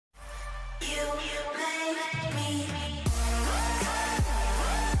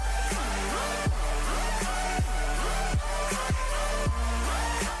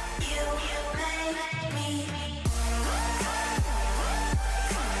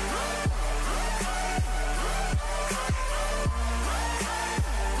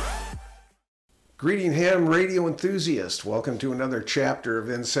Greeting ham radio enthusiast. Welcome to another chapter of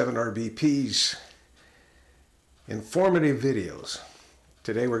N7RBP's informative videos.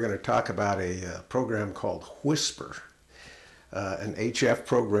 Today we're going to talk about a program called Whisper, an HF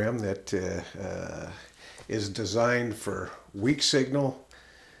program that is designed for weak signal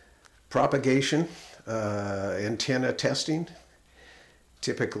propagation, antenna testing,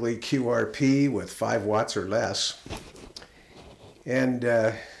 typically QRP with 5 watts or less.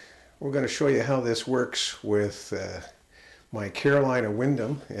 And we're going to show you how this works with my Carolina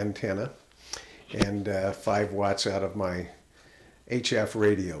Windham antenna and 5 watts out of my HF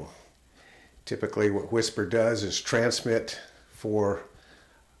radio. Typically what Whisper does is transmit for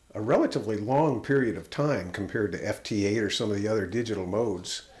a relatively long period of time compared to FT8 or some of the other digital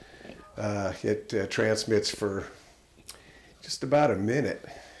modes. It transmits for just about a minute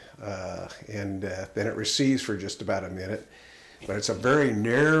and then it receives for just about a minute. But it's a very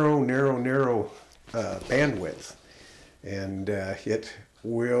narrow bandwidth, and it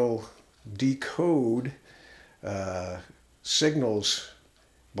will decode signals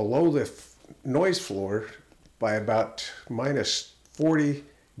below the noise floor by about minus 40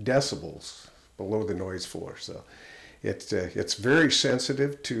 decibels below the noise floor. So it's very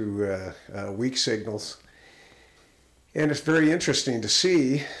sensitive to weak signals, and it's very interesting to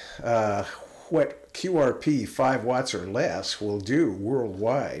see what QRP 5 watts or less will do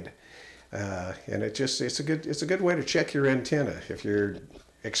worldwide, and it's a good way to check your antenna if you're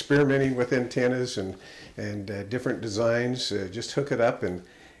experimenting with antennas and different designs. Just hook it up and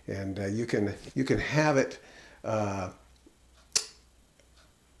you can have it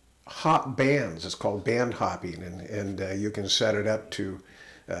hop bands. It's called band hopping, and you can set it up to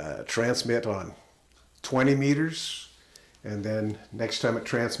transmit on 20 meters. And then next time it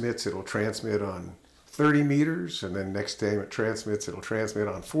transmits, it'll transmit on 30 meters. And then next time it transmits, it'll transmit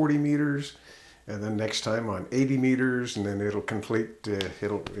on 40 meters. And then next time on 80 meters. And then it'll complete,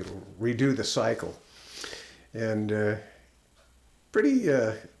 it'll redo the cycle. And pretty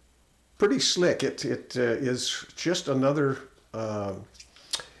slick. It is just another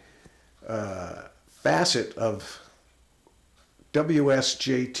facet of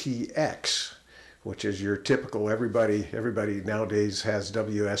WSJTX, which is your typical, everybody nowadays has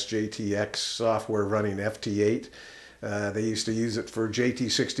WSJTX software running FT8. They used to use it for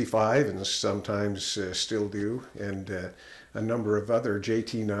JT65 and sometimes still do, and a number of other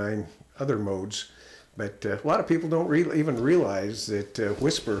JT9 other modes. But a lot of people don't even realize that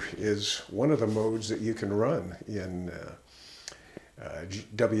Whisper is one of the modes that you can run in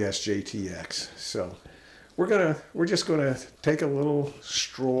WSJTX. So we're just gonna take a little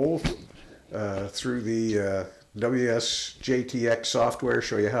stroll through the WSJTX software,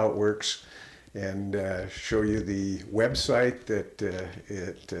 show you how it works, and show you the website that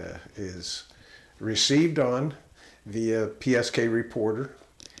it is received on via PSK Reporter.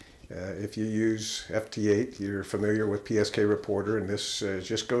 If you use FT8, you're familiar with PSK Reporter, and this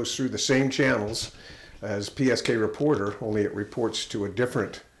just goes through the same channels as PSK Reporter, only it reports to a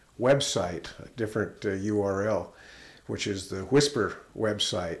different website, a different URL, which is the Whisper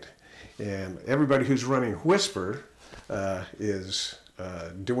website. And everybody who's running Whisper is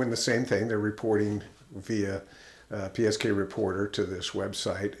doing the same thing. They're reporting via PSK Reporter to this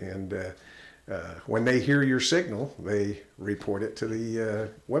website, and when they hear your signal, they report it to the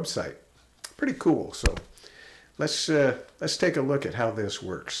website. Pretty cool. So let's take a look at how this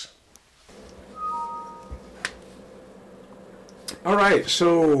works. All right,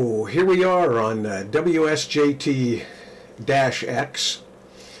 so here we are on WSJT-X.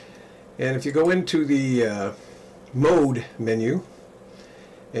 And if you go into the mode menu,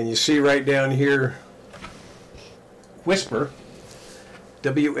 and you see right down here, Whisper,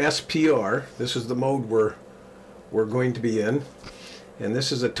 WSPR, this is the mode we're going to be in. And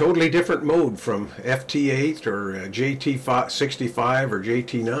this is a totally different mode from FT8 or JT65 or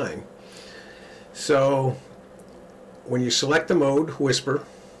JT9. So when you select the mode, Whisper,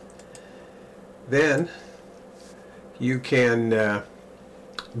 then you can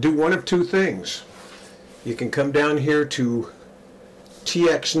do one of two things. You can come down here to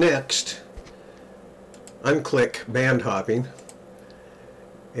TX Next, unclick band hopping,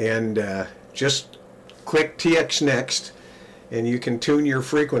 and just click TX Next, and you can tune your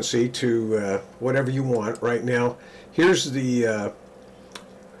frequency to whatever you want. Right now, here's the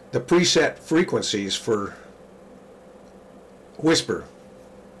preset frequencies for Whisper.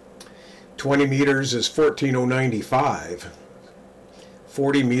 20 meters is 14095.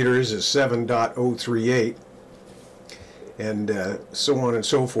 40 meters is 7.038, and so on and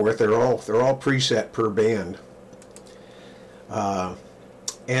so forth. They're all preset per band.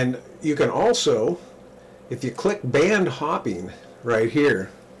 And you can also, if you click band hopping right here,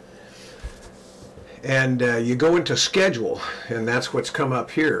 and you go into schedule, and that's what's come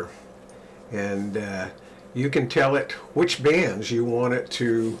up here, and you can tell it which bands you want it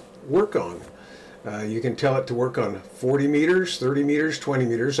to work on. You can tell it to work on 40 meters, 30 meters, 20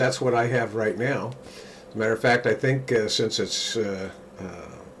 meters. That's what I have right now. As a matter of fact, I think since it's a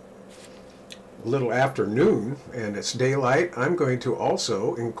little afternoon and it's daylight, I'm going to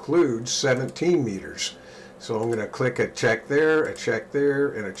also include 17 meters. So I'm going to click a check there, a check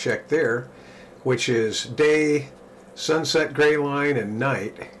there, and a check there, which is day, sunset gray line, and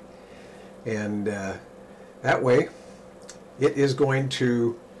night. And that way it is going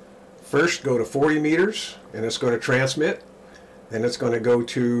to first go to 40 meters and it's going to transmit. Then it's going to go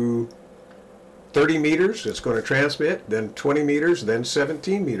to 30 meters, it's going to transmit, then 20 meters, then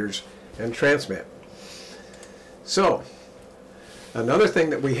 17 meters, and transmit. So another thing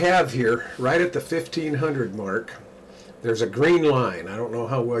that we have here, right at the 1500 mark, there's a green line. I don't know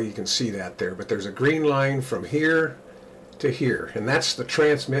how well you can see that there, but there's a green line from here to here, and that's the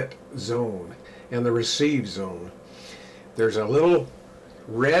transmit zone and the receive zone. There's a little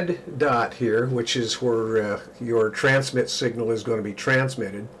red dot here, which is where your transmit signal is going to be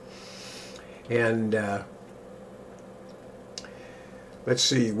transmitted. And let's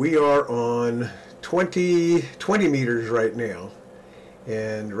see, we are on 20 meters right now,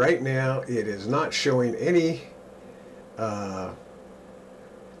 and right now it is not showing any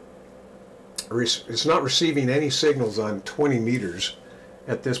it's not receiving any signals on 20 meters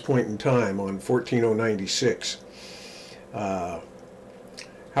at this point in time on 14096.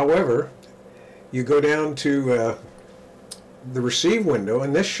 However, you go down to the receive window,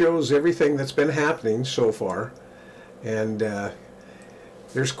 and this shows everything that's been happening so far, and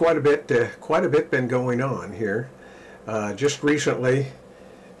there's quite a bit been going on here. Just recently,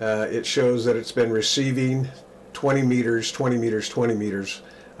 it shows that it's been receiving 20 meters, 20 meters, 20 meters.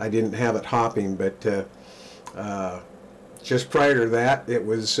 I didn't have it hopping, but just prior to that, it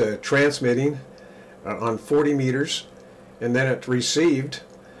was transmitting on 40 meters, and then it received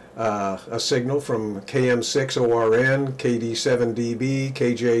a signal from KM6ORN, KD7DB,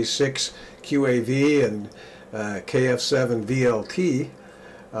 KJ6QAV, and KF7VLT,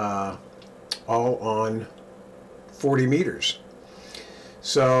 all on 40 meters.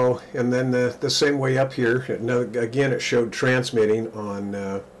 So, and then the same way up here, again it showed transmitting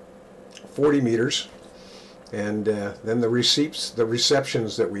on 40 meters, and then the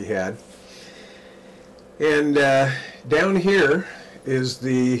receptions that we had. And down here is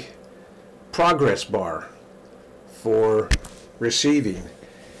the progress bar for receiving,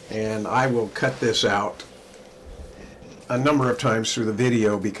 and I will cut this out a number of times through the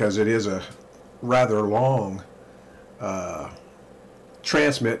video because it is a rather long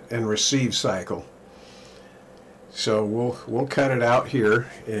transmit and receive cycle. So we'll cut it out here,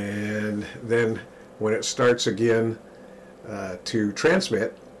 and then when it starts again to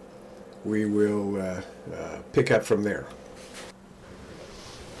transmit, we will pick up from there.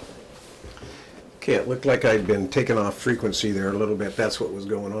 Okay, it looked like I'd been taking off frequency there a little bit. That's what was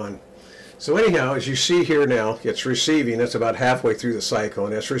going on. So anyhow, as you see here now, it's receiving. It's about halfway through the cycle,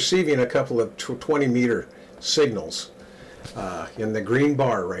 and it's receiving a couple of 20 meter signals in the green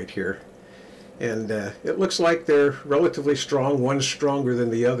bar right here. And it looks like they're relatively strong. One's stronger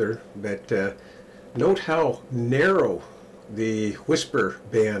than the other, but note how narrow the whisper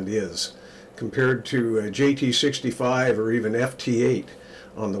band is compared to JT65 or even FT8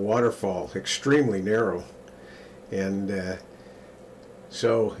 on the waterfall. Extremely narrow. And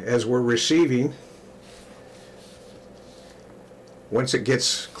so as we're receiving, once it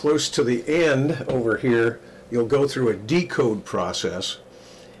gets close to the end over here, you'll go through a decode process,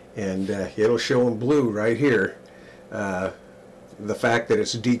 and it'll show in blue right here the fact that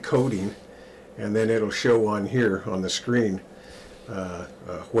it's decoding, and then it'll show on here on the screen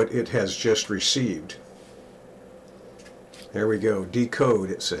what it has just received. There we go,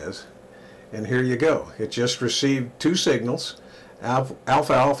 decode it says, and here you go. It just received two signals, Alpha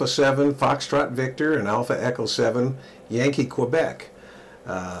Alpha 7 Foxtrot Victor and Alpha Echo 7 Yankee Quebec,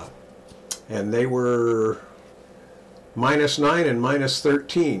 and they were -9 and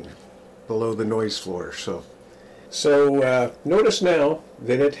 -13 below the noise floor. So notice now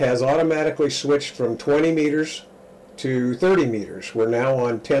that it has automatically switched from 20 meters to 30 meters. We're now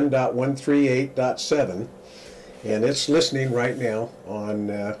on 10.138.7, and it's listening right now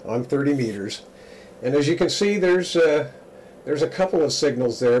on 30 meters. And as you can see, there's a couple of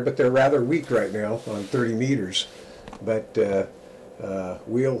signals there, but they're rather weak right now on 30 meters. But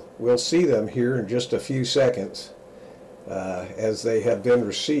we'll see them here in just a few seconds. as they have been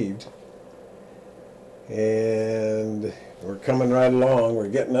received. And we're coming right along. We're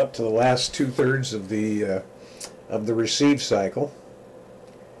getting up to the last 2/3 of the receive cycle.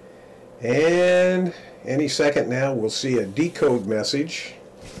 And any second now we'll see a decode message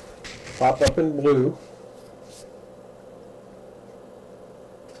pop up in blue.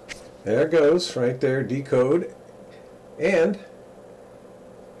 There it goes, right there, decode. And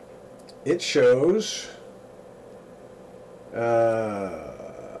it shows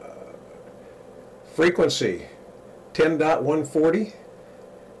frequency 10.140,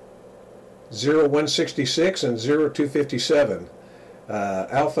 0166, and 0257.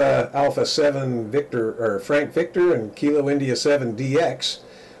 Alpha 7 Victor, or Frank Victor, and Kilo India 7 DX.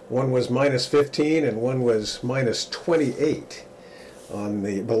 One was -15 and one was -28 on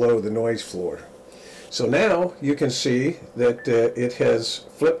the below the noise floor. So now you can see that it has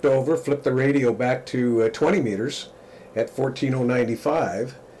flipped the radio back to 20 meters at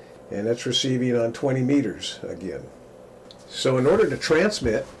 14,095, and it's receiving on 20 meters again. So in order to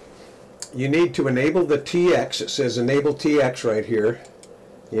transmit, you need to enable the TX. It says enable TX right here.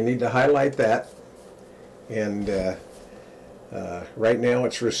 You need to highlight that, and right now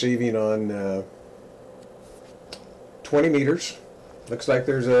it's receiving on 20 meters. Looks like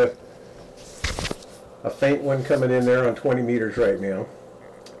there's a faint one coming in there on 20 meters right now.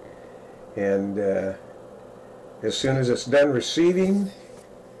 And as soon as it's done receiving,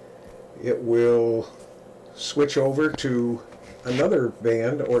 it will switch over to another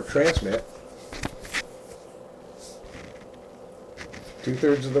band or transmit.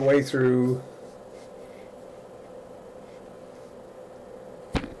 2/3 of the way through.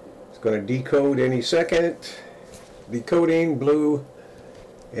 It's going to decode any second. Decoding, blue.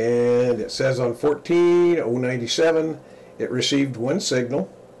 And it says on 14,097 it received one signal,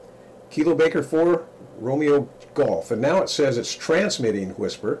 Kilo Baker 4 Romeo Golf, and now it says it's transmitting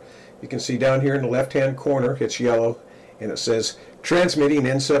whisper. You can see down here in the left hand corner it's yellow, and it says transmitting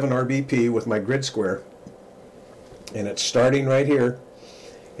N7 RBP with my grid square, and it's starting right here,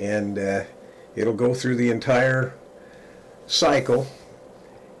 and it'll go through the entire cycle,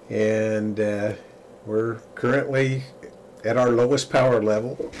 and we're currently at our lowest power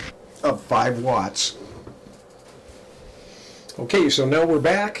level of 5 watts. Okay, so now we're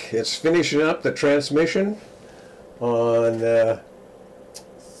back. It's finishing up the transmission on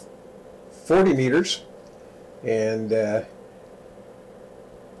 40 meters, and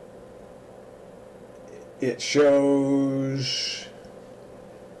it shows,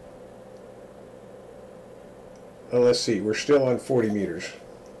 let's see, we're still on 40 meters.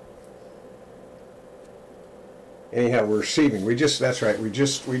 Anyhow, we're receiving. That's right. We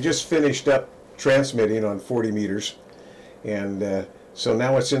just finished up transmitting on 40 meters, and so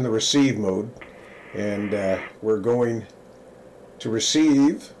now it's in the receive mode, and we're going to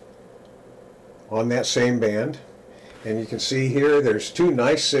receive on that same band. And you can see here there's 2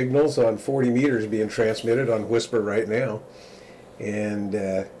 nice signals on 40 meters being transmitted on whisper right now, and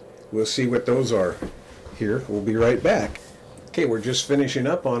we'll see what those are here. We'll be right back. Okay, we're just finishing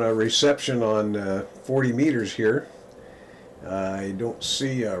up on a reception on 40 meters here. I don't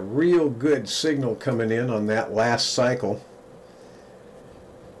see a real good signal coming in on that last cycle.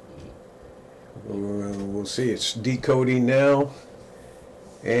 We'll see, it's decoding now.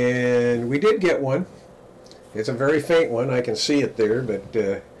 And we did get one. It's a very faint one, I can see it there, but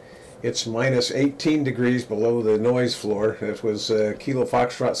it's -18 degrees below the noise floor. It was Kilo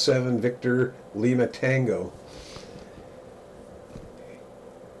Foxtrot 7 Victor Lima Tango.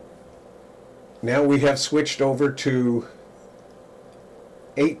 Now we have switched over to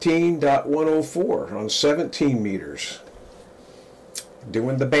 18.104 on 17 meters,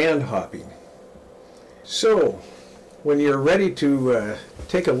 doing the band hopping. So when you're ready to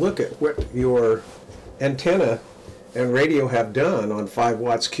take a look at what your antenna and radio have done on 5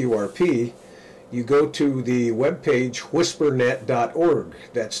 watts QRP, you go to the webpage whispernet.org.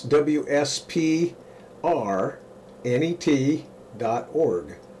 That's WSPRnet.org.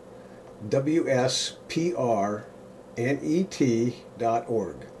 WSPRnet.org,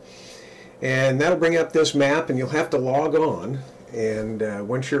 and that'll bring up this map, and you'll have to log on, and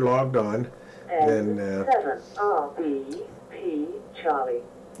once you're logged on, then 7 RBP Charlie.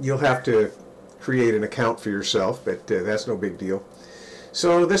 You'll have to create an account for yourself, but that's no big deal.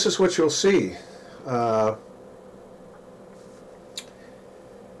 So this is what you'll see.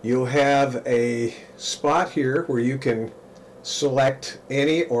 You'll have a spot here where you can select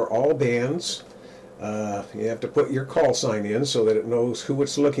any or all bands. You have to put your call sign in so that it knows who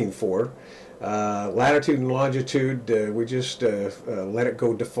it's looking for. Latitude and longitude, we just let it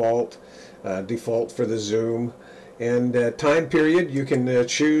go default for the zoom, And time period, you can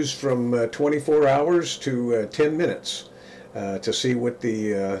choose from 24 hours to 10 minutes to see what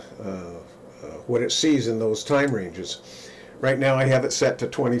what it sees in those time ranges. Right now I have it set to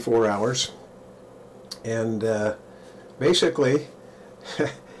 24 hours. And basically,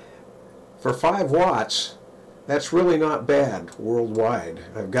 for 5 watts, that's really not bad worldwide.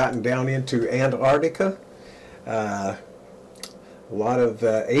 I've gotten down into Antarctica, a lot of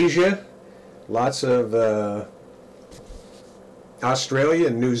Asia, lots of Australia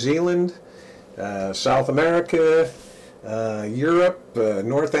and New Zealand, South America, Europe,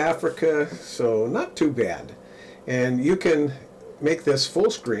 North Africa, so not too bad. And you can make this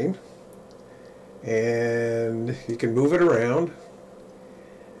full screen, and you can move it around,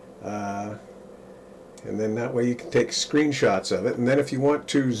 and then that way you can take screenshots of it. And then if you want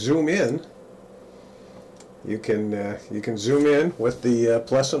to zoom in, you can zoom in with the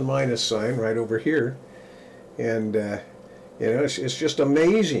plus and minus sign right over here, and you know, it's just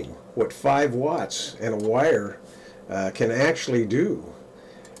amazing what 5 watts and a wire can actually do.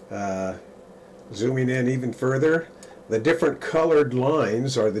 Zooming in even further, the different colored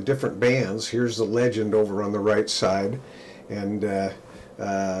lines are the different bands. Here's the legend over on the right side, and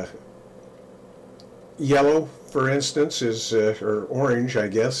yellow, for instance, is or orange, I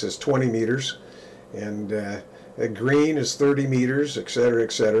guess, is 20 meters, and green is 30 meters, etc.,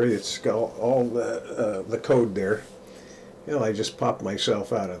 etc. It's got all the code there. You know, I just popped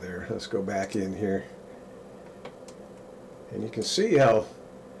myself out of there. Let's go back in here, and you can see how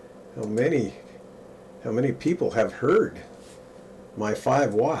many people have heard my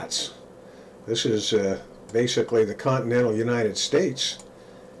 5 watts. This is basically the continental United States,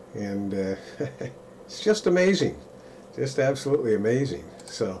 and it's just amazing, just absolutely amazing.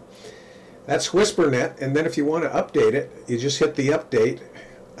 So that's WSPRnet, and then if you want to update it, you just hit the update.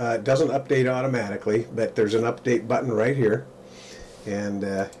 It doesn't update automatically, but there's an update button right here, and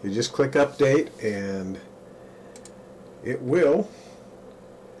you just click update, and it will.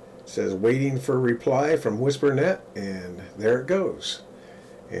 It says waiting for reply from WSPRnet, and there it goes.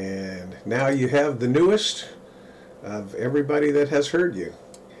 And now you have the newest of everybody that has heard you,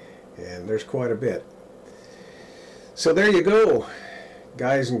 and there's quite a bit. So there you go,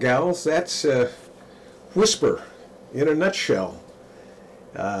 guys and gals. That's WSPR in a nutshell.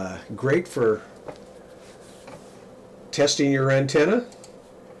 Great for testing your antenna,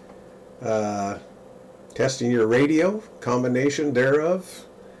 testing your radio, combination thereof,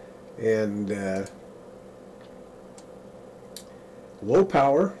 and low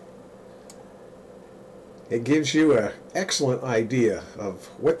power. It gives you an excellent idea of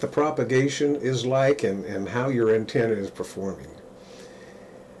what the propagation is like and how your antenna is performing.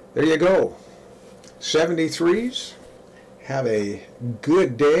 There you go. 73s. Have a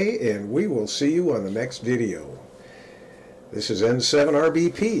good day, and we will see you on the next video. This is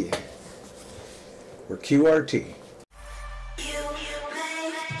N7RBP, or QRT.